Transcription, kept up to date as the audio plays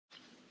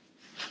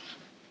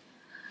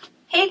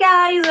Hey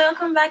guys,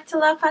 welcome back to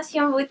La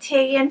Passion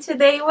Boutique, and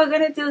today we're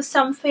gonna do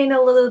something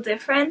a little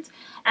different,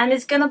 and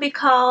it's gonna be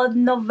called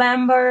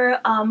November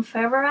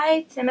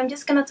favorites. And I'm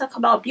just gonna talk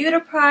about beauty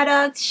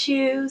products,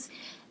 shoes,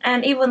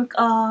 and even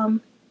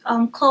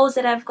clothes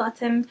that I've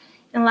gotten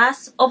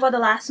over the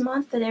last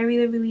month that I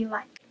really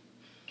like.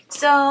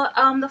 So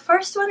the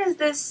first one is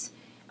this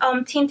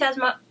tinted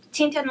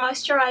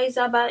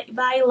moisturizer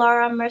by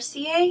Laura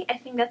Mercier. I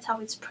think that's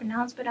how it's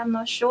pronounced, but I'm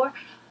not sure.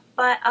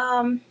 But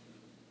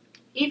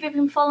if you've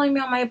been following me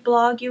on my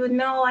blog, you would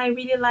know I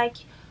really like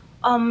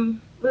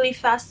really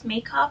fast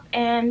makeup,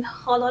 and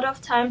a lot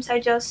of times I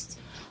just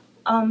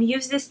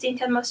use this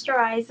tinted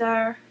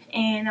moisturizer,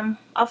 and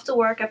after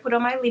work I put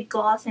on my lip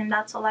gloss, and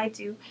that's all I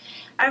do.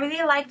 I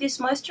really like this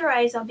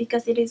moisturizer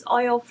because it is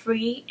oil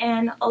free,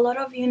 and a lot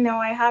of you know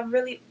I have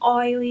really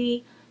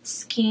oily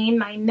skin.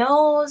 My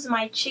nose,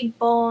 my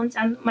cheekbones,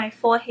 and my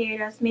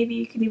forehead, as maybe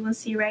you can even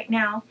see right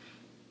now.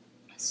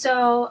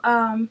 So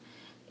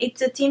it's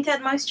a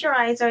tinted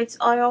moisturizer, it's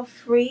oil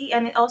free,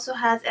 and it also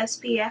has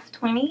SPF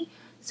 20,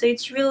 so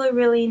it's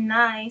really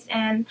nice.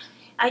 And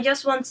I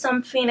just want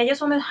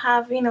to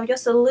have,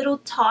 just a little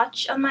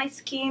touch on my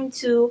skin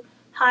to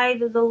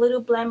hide the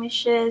little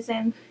blemishes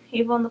and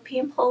even the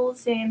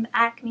pimples and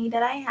acne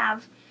that I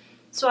have.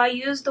 So I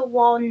use the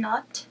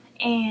walnut,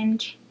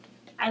 and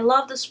I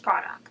love this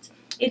product.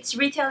 It's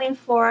retailing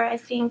for I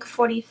think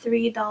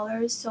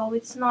 $43, so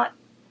it's not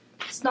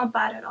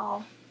bad at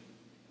all.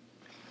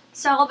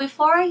 So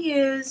before I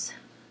use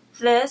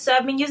this, so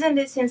I've been using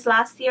this since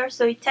last year,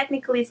 so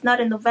technically it's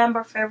not a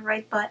November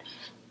favorite, but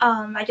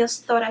I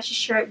just thought I should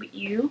share it with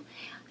you.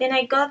 Then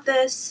I got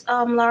this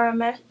Laura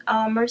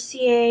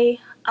Mercier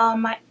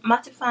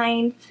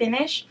mattifying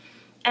finish,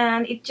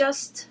 and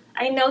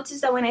I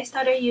noticed that when I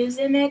started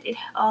using it, it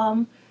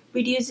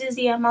reduces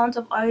the amount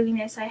of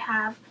oiliness I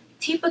have.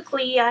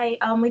 Typically,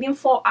 within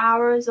 4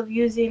 hours of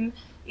using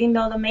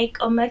the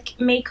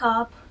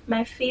makeup,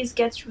 my face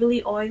gets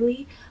really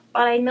oily.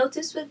 But I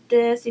noticed with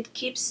this, it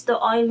keeps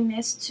the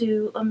oiliness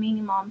to a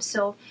minimum,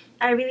 so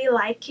I really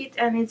like it.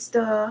 And it's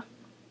a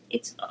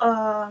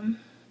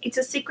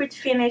Secret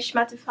Finish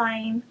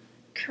mattifying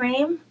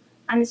cream,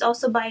 and it's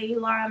also by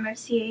Laura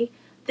Mercier.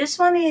 This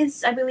one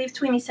is, I believe,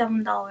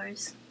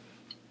 $27.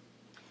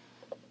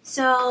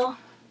 So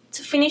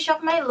to finish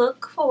off my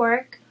look for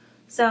work,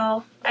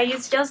 so I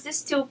use just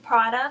these two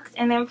products,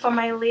 and then for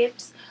my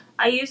lips,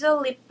 I use a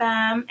lip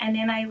balm, and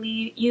then I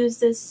use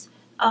this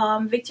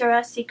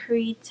Victoria's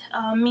Secret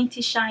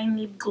Minty Shine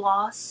Lip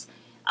Gloss,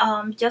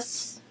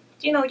 just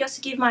to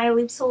give my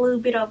lips a little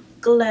bit of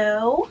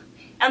glow.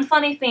 And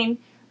funny thing,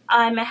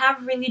 I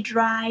have really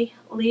dry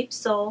lips,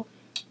 so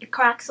it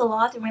cracks a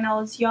lot. And when I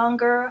was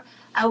younger,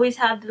 I always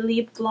had the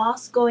lip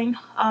gloss going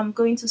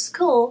to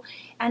school,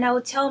 and I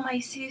would tell my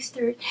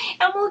sister,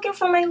 I'm looking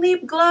for my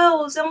lip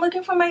gloss, I'm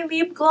looking for my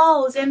lip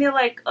gloss, and they're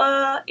like,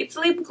 it's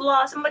lip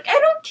gloss. I'm like, I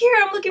don't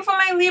care, I'm looking for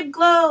my lip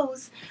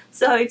gloss.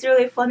 So it's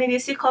really funny, they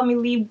still call me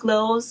lip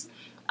gloss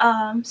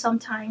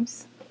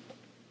sometimes.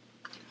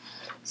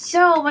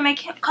 So when I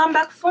come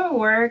back from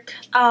work,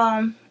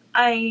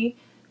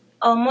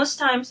 most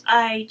times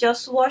I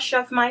just wash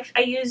off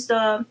I use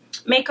the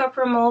makeup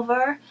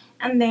remover,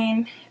 and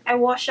then I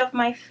wash off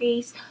my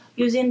face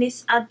using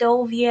this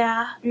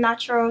Adovia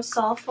Natural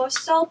Sulfur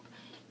Soap.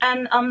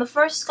 And the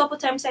first couple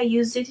times I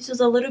used it, it was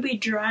a little bit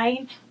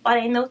drying, but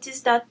I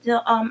noticed that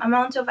the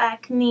amount of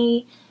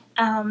acne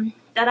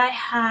that I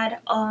had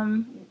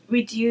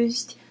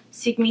reduced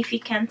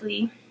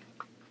significantly.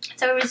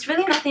 So it's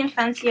really nothing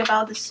fancy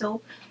about the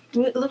soap.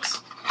 It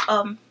looks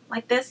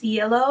like this,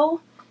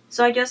 yellow.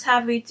 So I just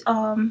have it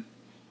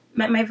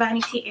my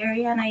vanity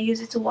area, and I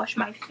use it to wash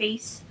my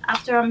face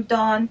after I'm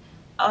done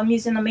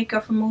using a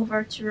makeup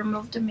remover to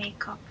remove the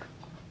makeup.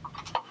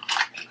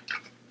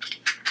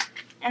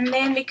 And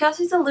then because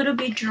it's a little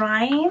bit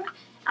drying,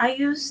 I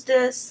use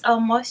this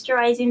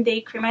moisturizing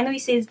day cream. I know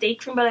it says day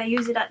cream, but I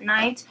use it at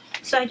night.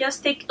 So I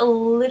just take a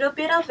little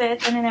bit of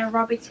it, and then I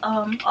rub it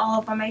all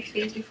over my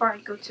face before I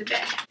go to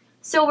bed.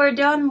 So we're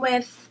done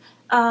with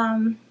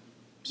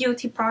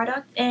beauty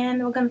product,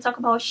 and we're going to talk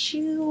about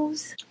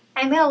shoes.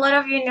 I know a lot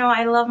of you know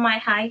I love my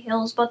high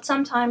heels, but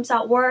sometimes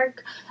at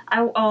work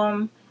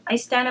I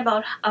stand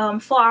about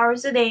 4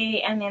 hours a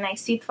day, and then I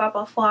sit for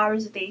about 4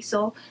 hours a day.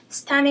 So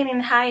standing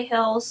in high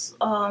heels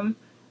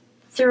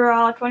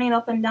throughout, running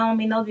up and down,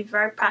 may not be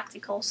very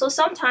practical. So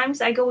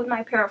sometimes I go with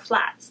my pair of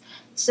flats.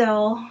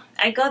 So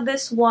I got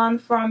this one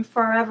from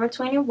Forever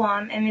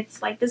 21, and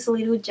it's like this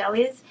little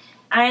jellies.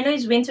 I know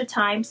it's winter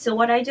time, so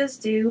what I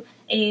just do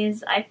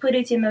is I put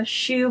it in a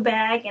shoe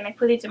bag, and I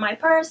put it in my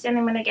purse, and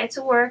then when I get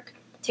to work,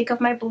 take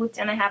off my boots,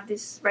 and I have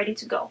this ready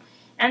to go.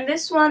 And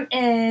this one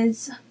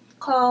is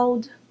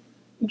called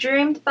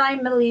Dreamed by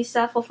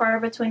Melissa for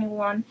Forever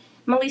 21.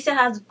 Melissa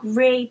has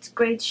great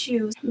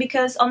shoes,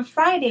 because on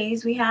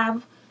Fridays we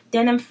have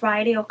Denim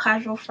Friday or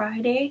Casual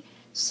Friday.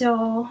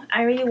 So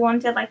I really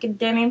wanted like a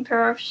denim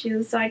pair of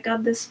shoes, so I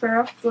got this pair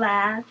of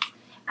flats,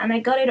 and I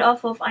got it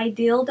off of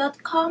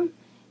Ideal.com.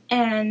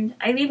 And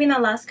I live in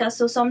Alaska,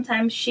 so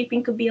sometimes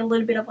shipping could be a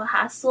little bit of a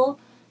hassle.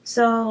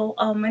 So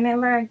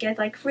whenever I get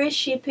like free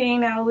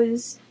shipping, I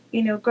always,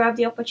 you know, grab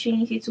the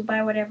opportunity to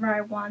buy whatever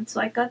I want.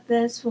 So I got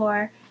this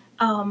for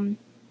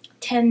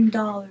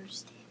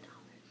 $10.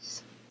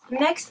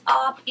 Next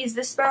up is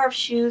this pair of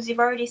shoes. You've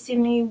already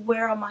seen me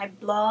wear on my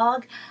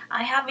blog.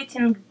 I have it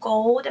in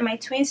gold, and my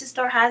twin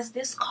sister has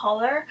this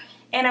color,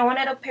 and I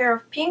wanted a pair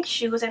of pink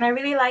shoes, and I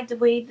really like the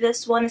way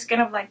this one is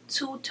kind of like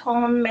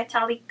two-tone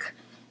metallic,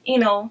 you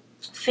know,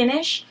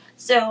 finish.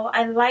 So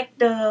I like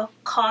the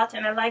cut,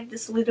 and I like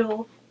this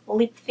little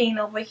lip thing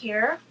over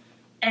here.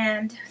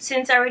 And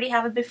since I already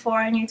have it before,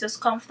 I knew it was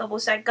comfortable,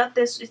 so I got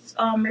this. It's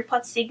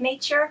Report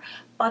Signature,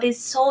 but it's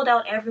sold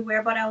out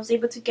everywhere. But I was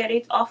able to get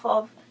it off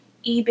of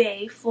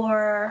eBay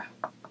for,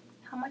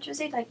 how much was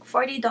it, like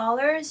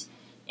 $40,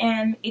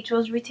 and it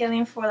was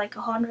retailing for like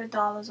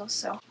 $100 or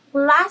so.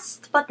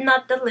 Last but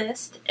not the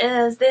least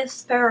is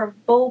this pair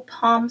of bow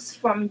pumps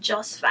from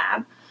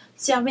JustFab.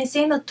 So I've been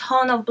seeing a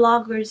ton of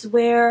bloggers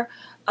wear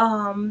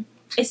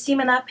a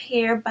similar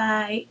pair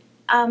by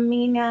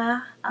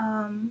Amina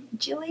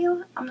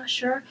Jalil, I'm not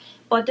sure,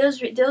 but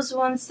those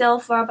ones sell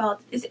for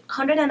about, is it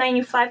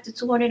 195 to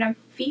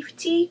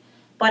 250,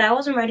 but I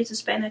wasn't ready to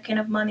spend that kind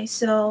of money.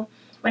 So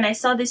when I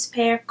saw this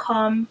pair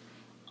come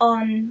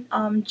on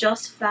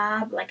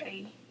JustFab, like,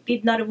 I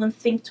did not even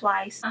think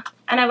twice.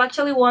 And I've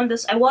actually worn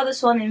this. I wore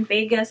this one in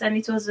Vegas, and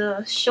it was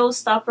a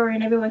showstopper,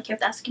 and everyone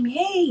kept asking me,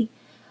 "Hey,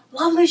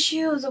 lovely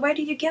shoes, where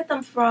did you get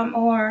them from?"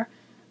 Or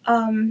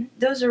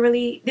these are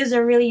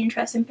really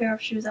interesting pair of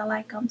shoes. I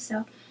like them.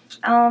 So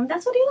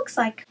that's what it looks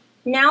like.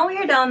 Now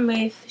we're done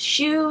with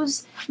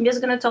shoes. I'm just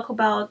gonna talk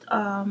about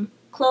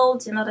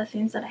clothes and other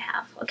things that I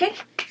have. Okay.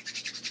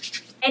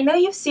 I know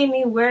you've seen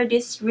me wear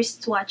this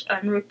wristwatch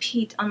on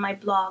repeat on my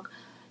blog.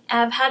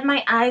 I've had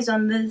my eyes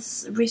on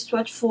this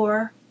wristwatch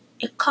for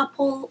a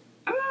couple,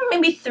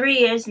 maybe 3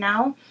 years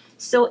now.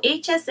 So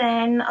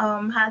HSN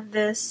had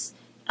this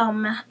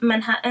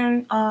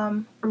Manhattan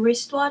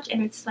wristwatch,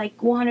 and it's like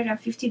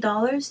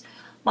 $150.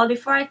 But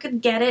before I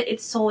could get it,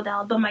 it's sold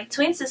out. But my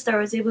twin sister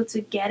was able to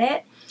get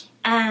it,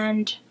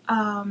 and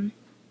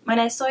when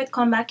I saw it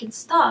come back in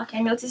stock,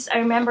 I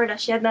remember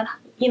that she had not,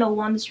 you know,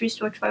 worn this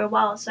wristwatch for a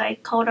while. So I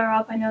called her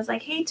up and I was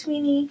like, "Hey,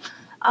 Tweenie,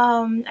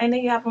 I know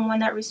you haven't worn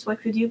that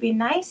wristwatch. Would you be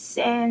nice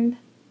and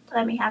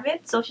let me have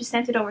it?" So she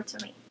sent it over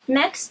to me.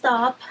 Next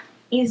up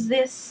is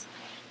this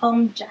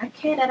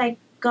jacket that I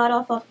got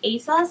off of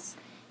ASOS,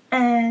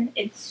 and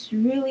it's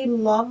really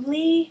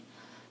lovely.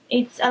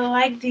 I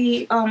like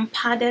the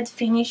padded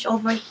finish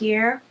over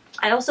here.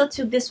 I also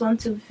took this one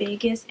to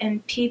Vegas,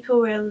 and people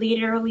were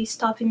literally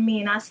stopping me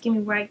and asking me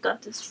where I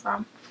got this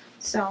from.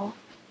 So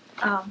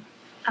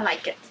I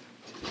like it.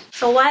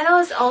 So while I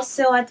was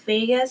also at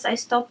Vegas, I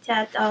stopped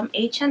at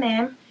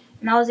H&M,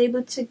 and I was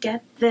able to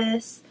get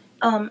this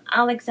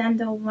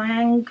Alexander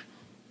Wang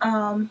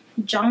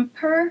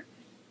jumper,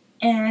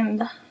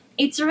 and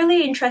it's a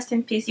really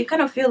interesting piece. You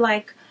kind of feel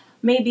like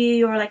maybe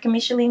you're like a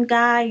Michelin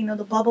guy, you know,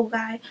 the bubble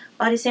guy,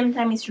 but at the same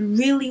time it's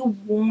really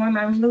warm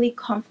and really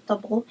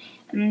comfortable,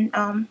 and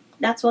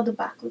that's what the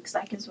back looks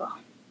like as well.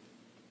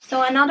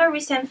 So another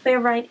recent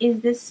favorite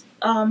is this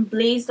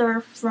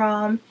blazer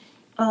from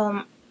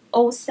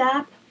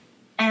OSAP,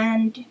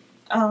 and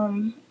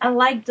I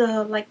like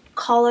the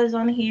colors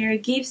on here.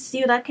 It gives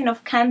you that kind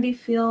of candy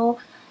feel,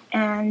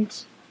 and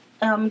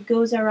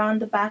goes around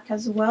the back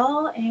as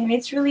well, and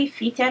it's really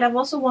fitted. I've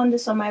also worn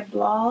this on my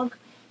blog,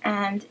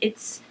 and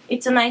it's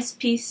a nice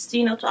piece,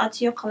 you know, to add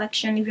to your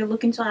collection if you're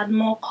looking to add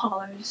more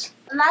colors.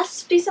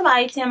 Last piece of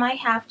item I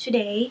have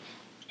today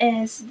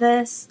is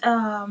this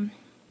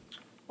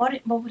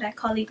what would I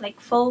call it, like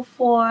faux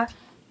fur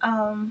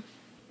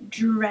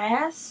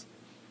dress,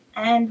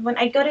 and when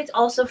I got it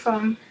also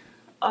from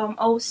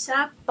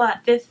OSAP, but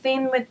the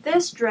thing with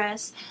this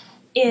dress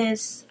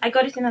is I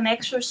got it in an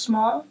extra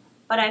small,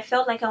 but I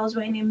felt like I was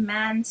wearing a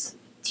man's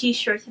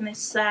t-shirt in a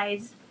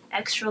size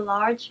extra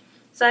large,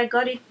 so I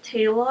got it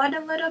tailored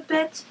a little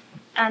bit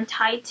and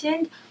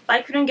tightened, but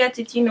I couldn't get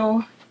it, you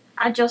know,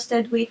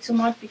 adjusted way too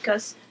much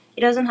because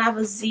it doesn't have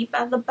a zip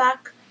at the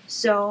back,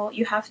 so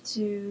you have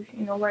to,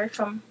 you know, wear it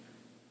from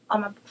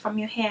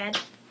your head.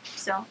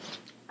 So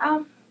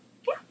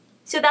yeah,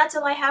 so that's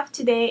all I have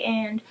today,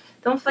 and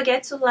don't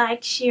forget to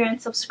like, share,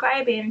 and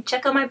subscribe, and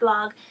check out my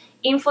blog.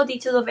 Info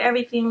details of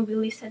everything will be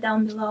listed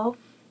down below,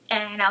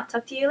 and I'll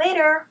talk to you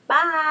later.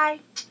 Bye.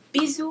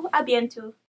 Bisous, à bientôt.